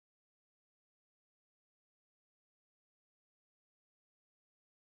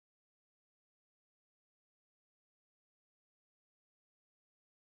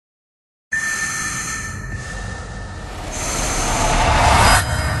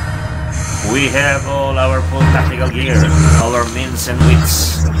We have all our full tactical gear, all our means and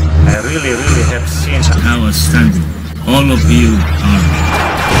wits. I really have seen how outstanding all of you are.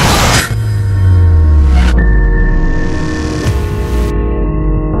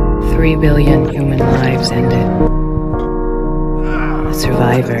 3 billion human lives ended. The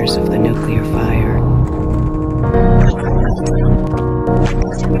survivors of the nuclear fire.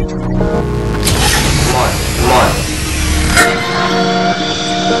 Come on.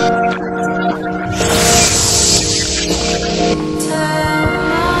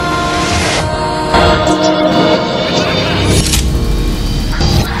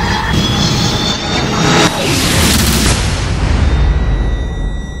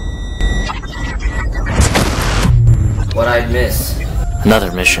 What I'd miss.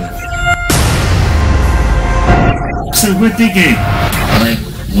 Another mission. So we're thinking, like,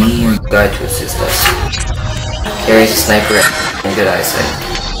 one more Guy to assist us. Carries a sniper and good eyesight.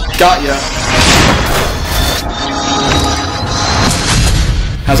 Got ya.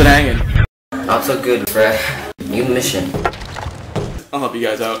 How's it hanging? Not so good, Fred. New mission. I'll help you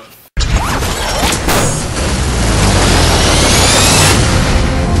guys out.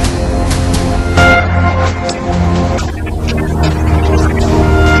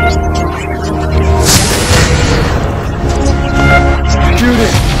 Shoot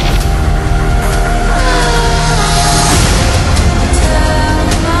it!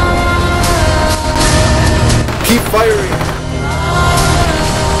 Keep firing!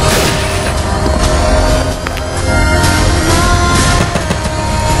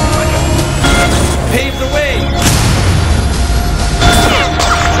 Pave the way!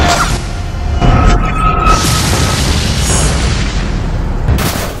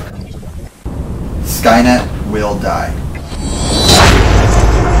 Skynet will die.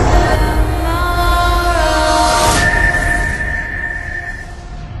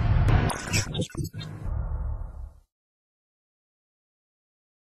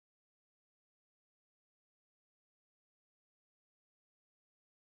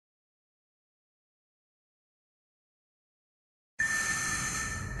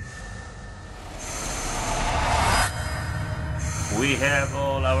 We have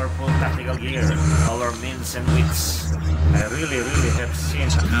all our full tactical gear, all our means and wits. I really have seen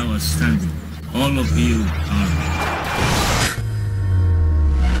how outstanding all of you are.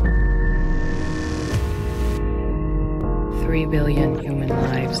 3 billion human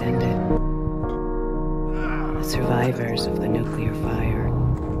lives ended. The survivors of the nuclear fire.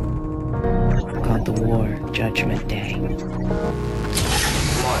 Called the war Judgment Day. Come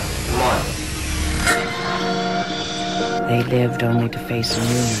on. They lived only to face a new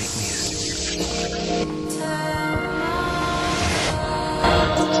nightmare.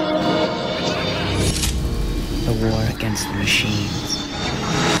 The war against the machines.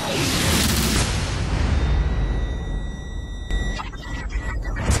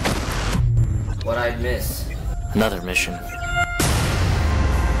 What I'd miss. Another mission.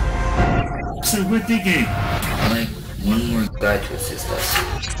 So we're thinking, like, one more Guy to assist us.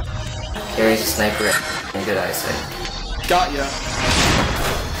 Carries a sniper and good eyesight. Got ya.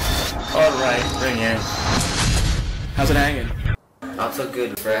 Alright, bring in. How's it hanging? Not so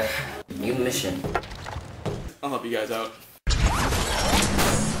good, Fred. New mission. I'll help you guys out.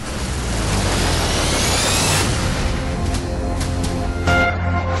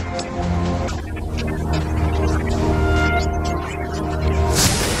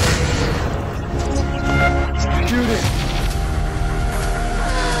 Shoot it!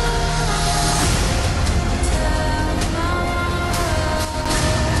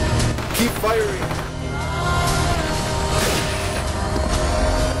 Keep firing!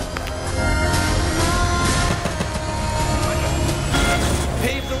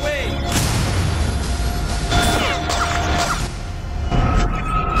 Pave the way!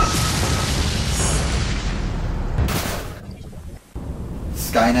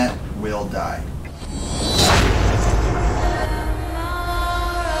 Skynet will die.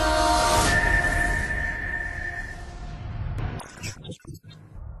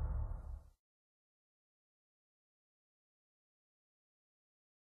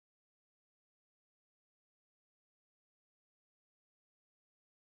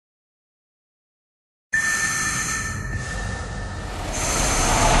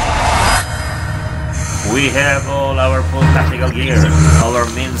 We have all our full tactical gear, all our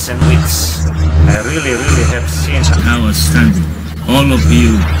means and wits. I really have seen how outstanding all of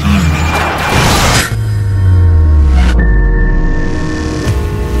you are.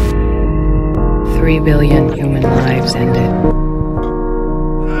 3 billion human lives ended.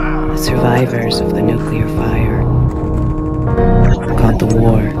 The survivors of the nuclear fire. Called the war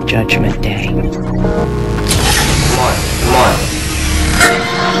war, Judgment Day. Come on, come on.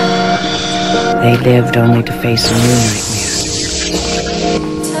 They lived only to face a new nightmare.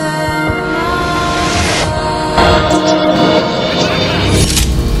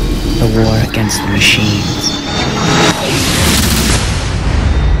 The war against the machines.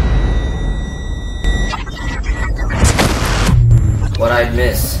 What I'd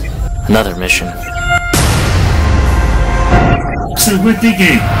miss. Another mission. So we're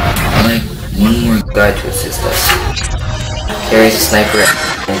thinking, like, one more. Guy to assist us. Carries a sniper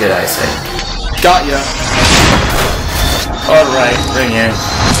and good eyesight. Got ya. Alright, bring it.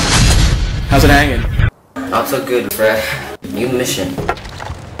 How's it hanging? Not so good, Fred. New mission.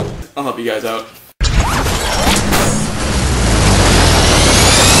 I'll help you guys out.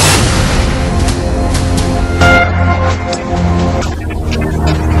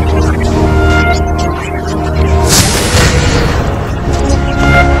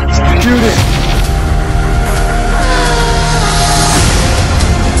 Shoot it!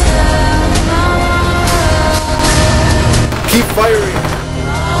 Keep firing!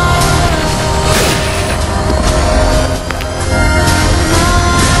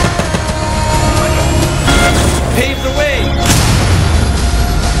 Pave the way!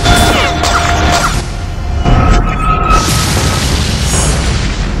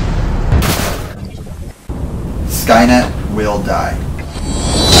 Skynet will die.